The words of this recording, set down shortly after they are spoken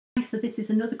So this is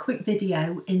another quick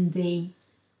video in the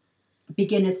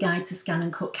Beginner's Guide to Scan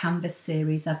and Cut Canvas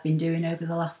series I've been doing over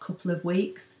the last couple of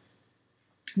weeks.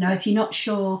 Now, if you're not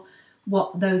sure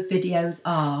what those videos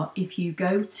are, if you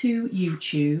go to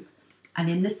YouTube and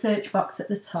in the search box at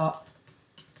the top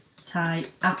type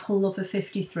Apple Lover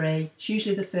 53, it's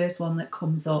usually the first one that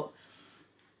comes up.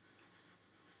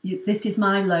 This is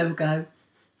my logo.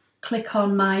 Click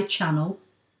on my channel.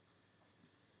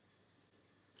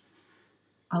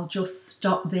 I'll just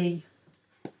stop the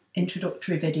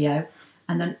introductory video,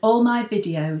 and then all my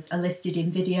videos are listed in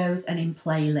videos and in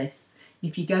playlists.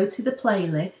 If you go to the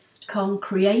playlist, click on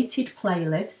created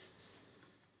playlists,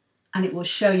 and it will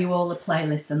show you all the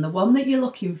playlists, and the one that you're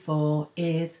looking for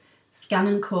is Scan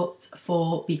and Cut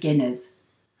for Beginners,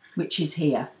 which is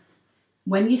here.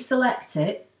 When you select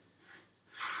it,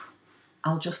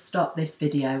 I'll just stop this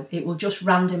video. It will just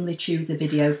randomly choose a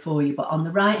video for you, but on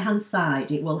the right hand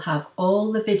side it will have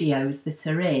all the videos that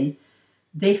are in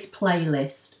this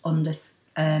playlist under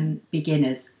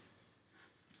beginners.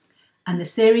 And the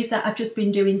series that I've just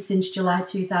been doing since July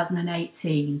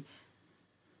 2018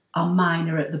 on mine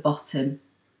are at the bottom.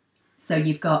 So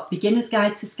you've got Beginner's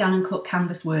Guide to Scan and Cut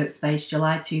Canvas Workspace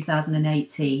July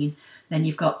 2018, then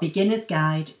you've got Beginner's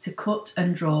Guide to Cut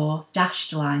and Draw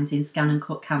Dashed Lines in Scan and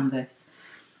Cut Canvas.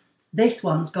 This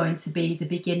one's going to be the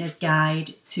Beginner's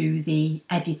Guide to the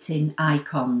Editing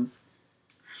Icons.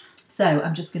 So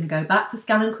I'm just going to go back to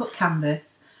Scan and Cut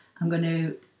Canvas. I'm going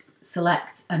to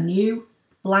select a new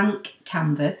blank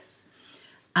canvas.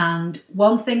 And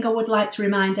one thing I would like to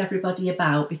remind everybody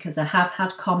about, because I have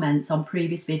had comments on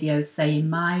previous videos saying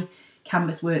my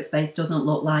Canvas Workspace doesn't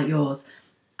look like yours.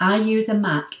 I use a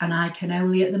Mac and I can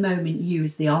only at the moment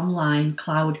use the online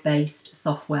cloud-based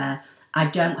software. I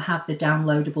don't have the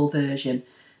downloadable version.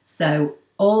 So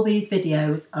all these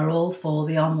videos are all for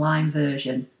the online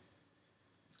version.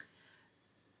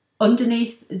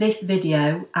 Underneath this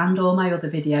video and all my other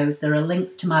videos, there are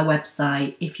links to my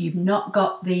website. If you've not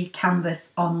got the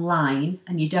canvas online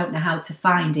and you don't know how to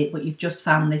find it, but you've just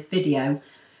found this video,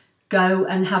 go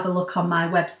and have a look on my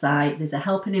website. There's a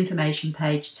help and information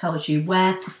page, tells you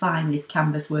where to find this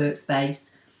Canvas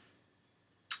Workspace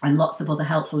and lots of other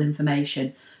helpful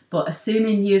information. But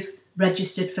assuming you've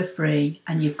registered for free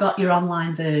and you've got your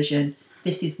online version,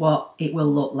 this is what it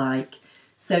will look like.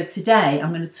 So today I'm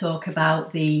going to talk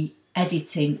about the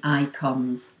editing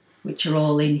icons, which are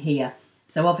all in here.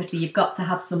 So obviously you've got to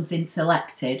have something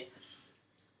selected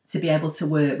to be able to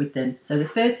work with them. So the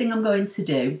first thing I'm going to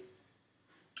do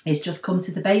is just come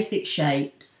to the basic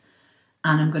shapes,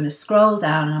 and I'm going to scroll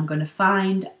down and I'm going to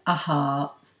find a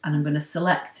heart and I'm going to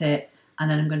select it, and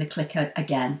then I'm going to click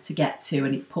again to get to,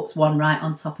 and it puts one right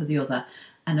on top of the other.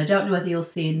 And I don't know whether you'll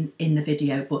see in the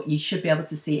video, but you should be able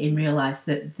to see it in real life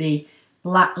that the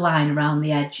black line around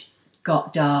the edge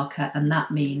got darker, and that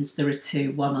means there are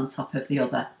two, one on top of the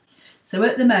other. So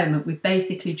at the moment we've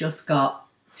basically just got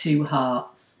two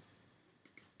hearts.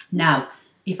 Now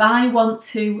if I want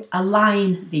to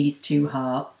align these two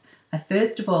hearts, I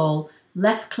first of all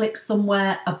left click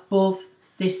somewhere above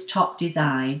this top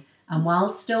design, and while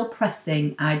still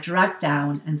pressing I drag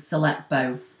down and select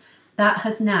both. That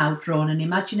has now drawn an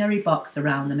imaginary box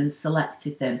around them and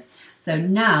selected them. So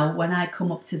now when I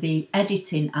come up to the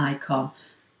editing icon,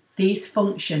 these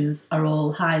functions are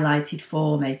all highlighted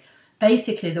for me.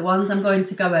 Basically the ones I'm going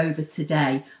to go over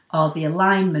today are the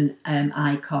alignment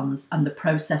icons and the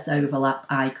process overlap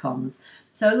icons.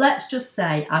 So let's just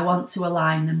say I want to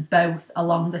align them both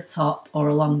along the top or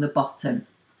along the bottom.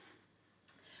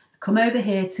 Come over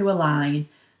here to align,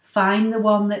 find the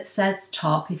one that says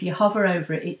top. If you hover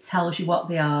over it, it tells you what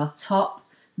they are: top,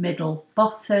 middle,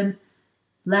 bottom,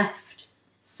 left,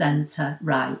 centre,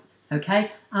 right.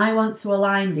 Okay, I want to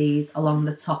align these along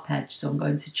the top edge, so I'm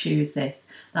going to choose this.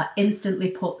 That instantly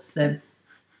puts them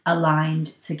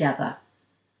aligned together.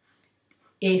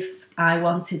 If I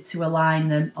wanted to align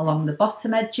them along the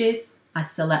bottom edges, I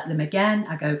select them again,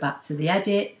 I go back to the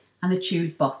edit and I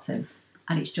choose bottom,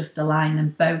 and it's just aligned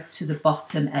them both to the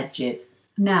bottom edges.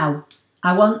 Now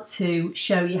I want to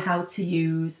show you how to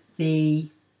use the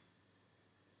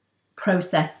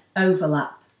process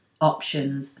overlap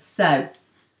options. So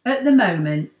at the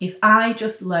moment, if I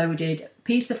just loaded a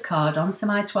piece of card onto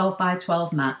my 12 by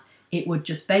 12 mat, it would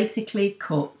just basically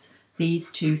cut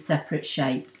these two separate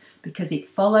shapes, because it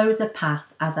follows a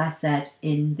path, as I said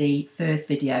in the first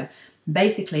video.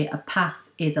 Basically a path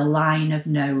is a line of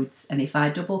nodes, and if I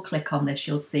double click on this,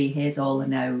 you'll see here's all the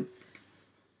nodes.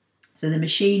 So the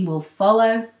machine will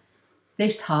follow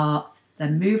this heart,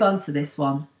 then move on to this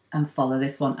one and follow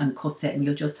this one and cut it, and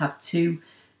you'll just have two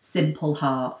simple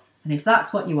hearts. And if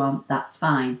that's what you want, that's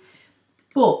fine.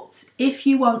 But if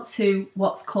you want to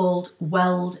what's called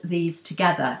weld these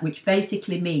together, which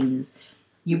basically means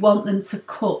you want them to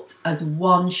cut as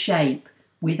one shape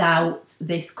without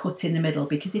this cut in the middle,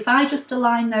 because if I just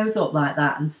align those up like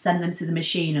that and send them to the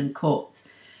machine and cut,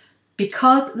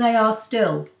 because they are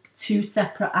still two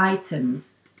separate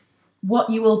items, what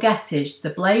you will get is the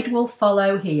blade will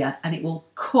follow here and it will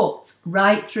cut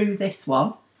right through this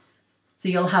one. So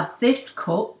you'll have this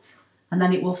cut and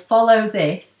then it will follow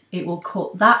this. It will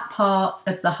cut that part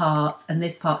of the heart and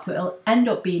this part. So it'll end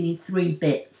up being in 3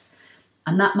 bits.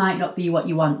 And that might not be what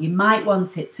you want. You might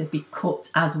want it to be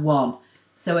cut as one.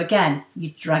 So again,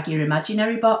 you drag your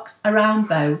imaginary box around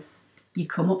both, you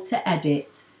come up to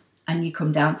edit and you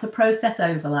come down to process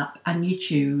overlap and you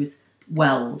choose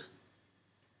weld.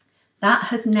 That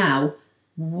has now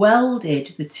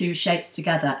welded the two shapes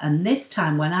together, and this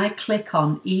time when I click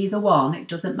on either one, it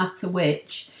doesn't matter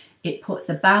which, it puts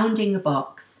a bounding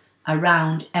box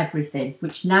around everything,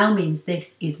 which now means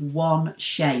this is one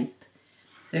shape.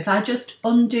 So if I just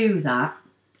undo that,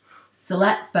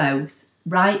 select both,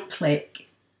 right click,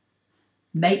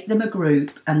 make them a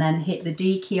group and then hit the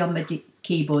D key on my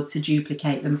keyboard to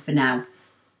duplicate them for now.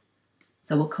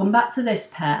 So we'll come back to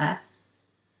this pair.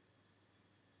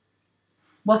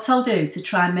 What I'll do to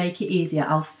try and make it easier,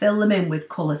 I'll fill them in with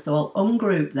colour. So I'll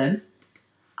ungroup them.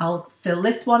 I'll fill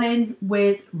this one in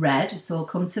with red. So I'll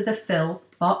come to the fill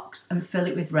box and fill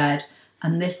it with red.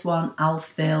 And this one I'll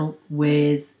fill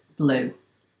with blue.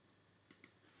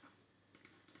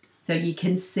 So you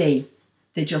can see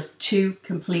they're just two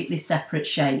completely separate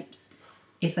shapes.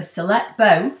 If I select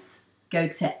both, go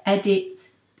to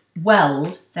edit,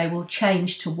 weld, they will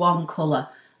change to one colour.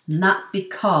 And that's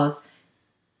because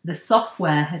the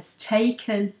software has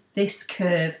taken this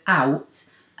curve out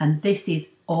and this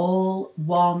is all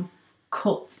one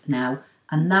cut now.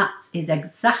 And that is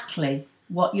exactly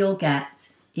what you'll get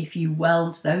if you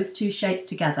weld those two shapes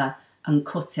together and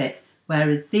cut it.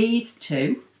 Whereas these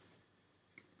two,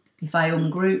 if I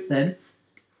ungroup them,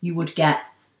 you would get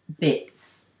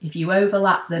bits. If you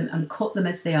overlap them and cut them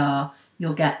as they are,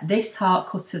 you'll get this heart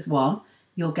cut as one,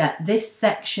 you'll get this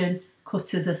section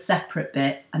cut as a separate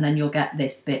bit, and then you'll get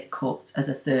this bit cut as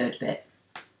a third bit.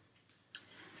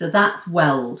 So that's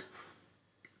weld.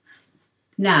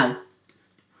 Now,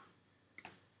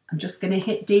 I'm just going to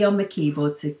hit D on my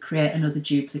keyboard to create another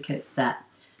duplicate set.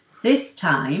 This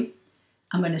time,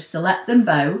 I'm going to select them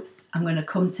both, I'm going to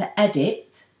come to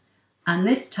edit, and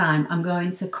this time I'm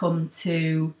going to come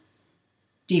to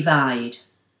divide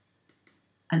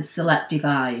and select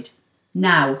divide.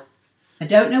 Now, I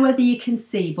don't know whether you can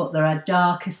see, but there are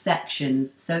darker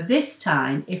sections. So this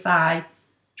time, if I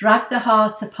drag the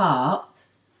heart apart,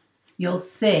 you'll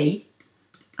see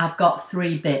I've got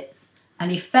 3 bits.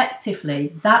 And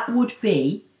effectively, that would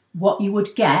be what you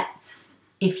would get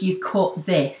if you cut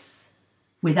this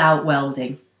without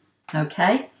welding.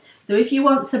 Okay? So if you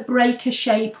want to break a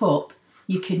shape up,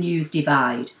 you can use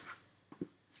divide.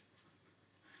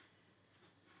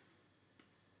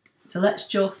 So let's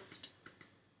just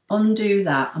undo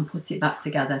that and put it back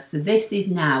together. So this is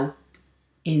now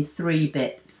in 3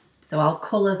 bits. So I'll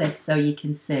colour this so you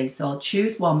can see. So I'll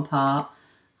choose one part,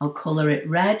 I'll colour it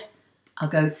red, I'll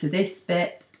go to this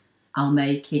bit, I'll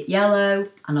make it yellow,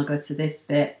 and I'll go to this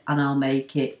bit and I'll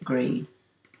make it green.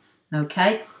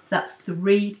 Okay, so that's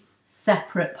 3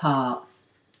 separate parts.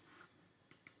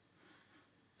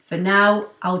 For now,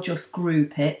 I'll just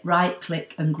group it, right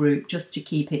click and group just to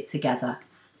keep it together.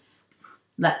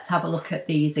 Let's have a look at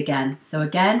these again. So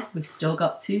again, we've still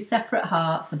got 2 separate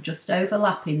hearts. I'm just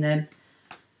overlapping them.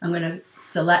 I'm going to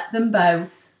select them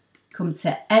both, come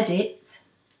to edit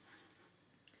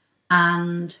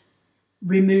and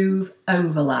remove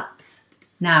overlapped.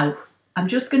 Now, I'm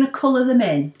just going to colour them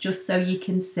in just so you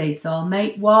can see. So I'll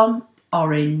make one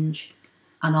orange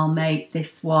and I'll make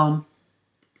this one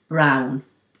brown.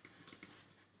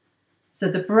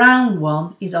 So the brown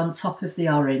one is on top of the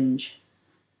orange.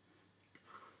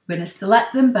 I'm going to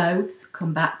select them both,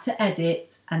 come back to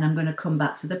edit, and I'm going to come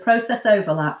back to the process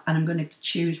overlap and I'm going to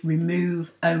choose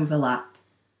remove overlap.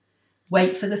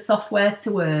 Wait for the software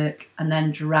to work and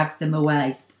then drag them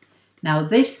away. Now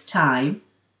this time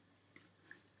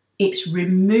it's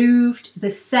removed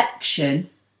the section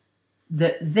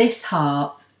that this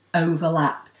heart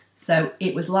overlapped. So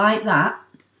it was like that.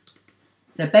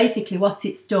 So basically what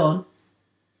it's done,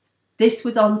 this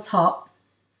was on top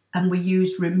and we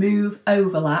used remove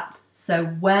overlap. So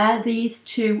where these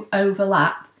two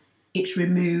overlap, it's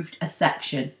removed a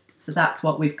section. So that's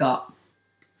what we've got.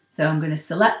 So I'm going to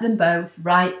select them both,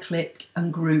 right click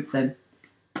and group them.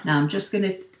 Now I'm just going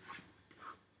to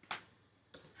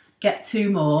get 2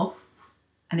 more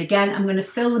And again, I'm going to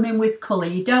fill them in with colour.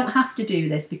 You don't have to do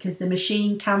this because the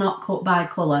machine cannot cut by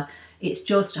colour. It's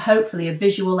just hopefully a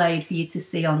visual aid for you to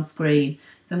see on screen.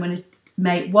 So I'm going to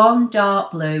make one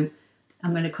dark blue.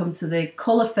 I'm going to come to the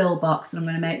colour fill box and I'm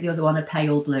going to make the other one a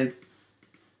pale blue.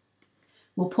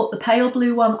 We'll put the pale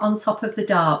blue one on top of the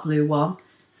dark blue one,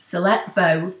 select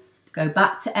both, go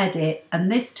back to edit,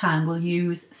 and this time we'll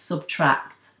use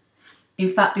subtract. In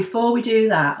fact, before we do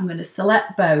that, I'm going to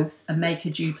select both and make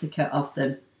a duplicate of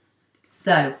them.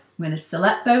 So I'm going to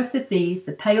select both of these.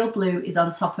 The pale blue is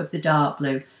on top of the dark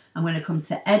blue. I'm going to come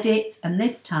to edit and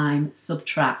this time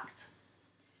subtract.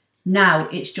 Now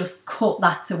it's just cut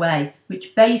that away,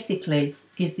 which basically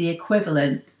is the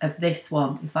equivalent of this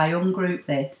one. If I ungroup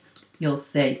this, you'll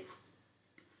see.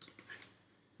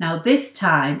 Now this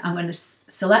time I'm going to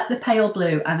select the pale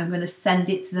blue and I'm going to send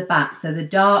it to the back so the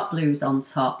dark blue's on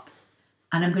top.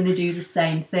 And I'm going to do the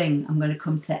same thing. I'm going to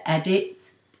come to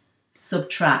edit,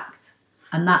 subtract,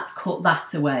 and that's cut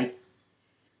that away.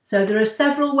 So there are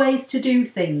several ways to do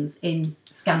things in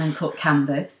ScanNCut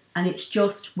Canvas, and it's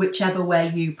just whichever way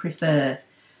you prefer.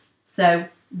 So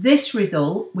this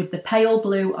result with the pale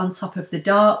blue on top of the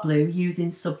dark blue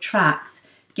using subtract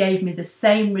gave me the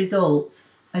same result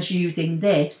as using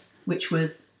this, which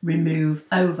was remove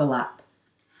overlap.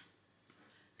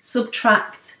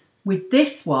 Subtract with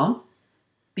this one,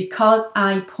 because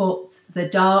I put the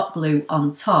dark blue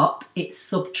on top, it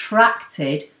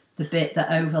subtracted the bit that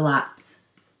overlapped.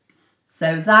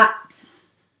 So that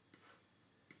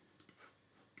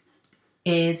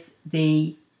is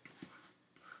the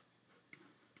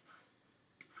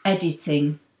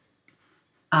editing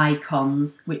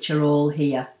icons, which are all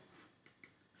here.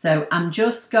 So I'm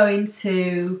just going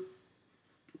to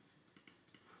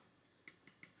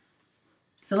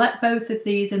select both of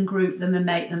these and group them and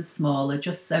make them smaller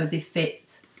just so they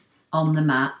fit on the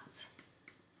mat.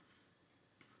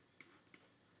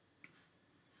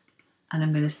 And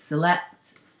I'm going to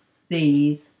select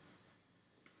these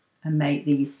and make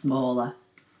these smaller.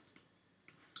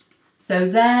 So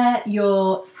they're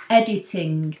your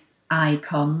editing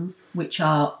icons, which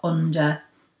are under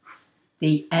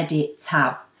the Edit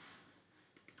tab.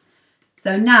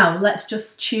 So now let's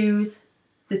just choose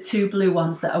the two blue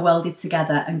ones that are welded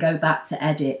together and go back to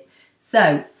Edit.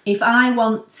 So if I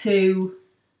want to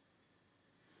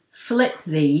flip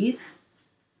these,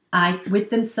 with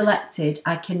them selected,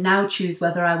 I can now choose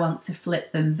whether I want to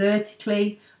flip them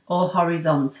vertically or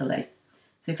horizontally.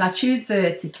 So if I choose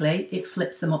vertically, it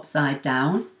flips them upside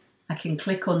down. I can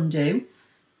click undo.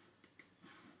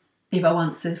 If I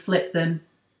want to flip them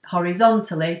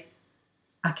horizontally,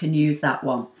 I can use that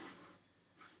one.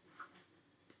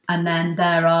 And then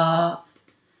there are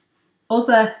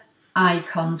other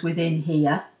icons within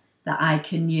here that I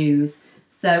can use.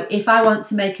 So if I want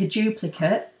to make a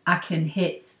duplicate, I can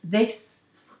hit this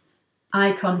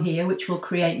icon here, which will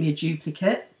create me a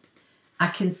duplicate. I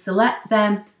can select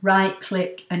them, right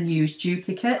click and use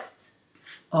duplicate,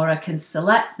 or I can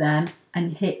select them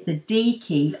and hit the D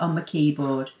key on my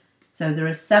keyboard. So there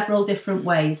are several different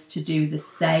ways to do the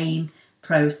same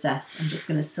process. I'm just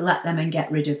going to select them and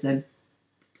get rid of them.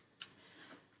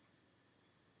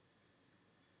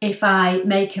 If I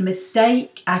make a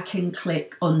mistake, I can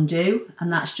click undo,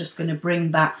 and that's just going to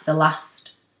bring back the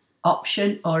last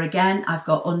option. Or again, I've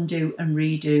got undo and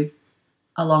redo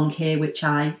along here, which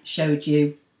I showed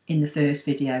you in the first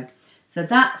video. So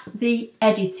that's the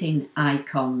editing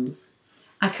icons.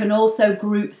 I can also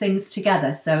group things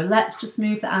together. So let's just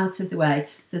move that out of the way.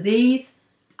 So these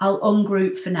I'll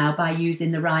ungroup for now by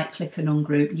using the right click and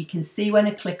ungroup. You can see when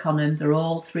I click on them, they're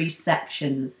all three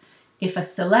sections. If I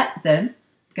select them,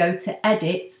 go to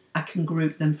edit, I can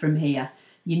group them from here.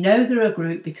 You know they're a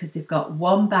group because they've got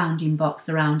one bounding box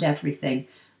around everything.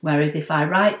 Whereas if I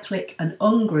right click and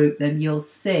ungroup them, you'll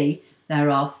see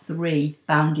there are three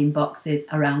bounding boxes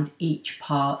around each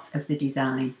part of the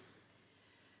design.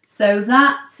 So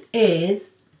that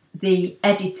is the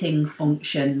editing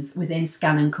functions within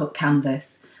ScanNCut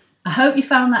Canvas. I hope you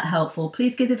found that helpful.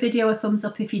 Please give the video a thumbs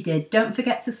up if you did. Don't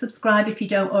forget to subscribe if you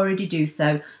don't already do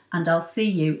so, and I'll see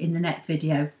you in the next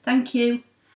video. Thank you.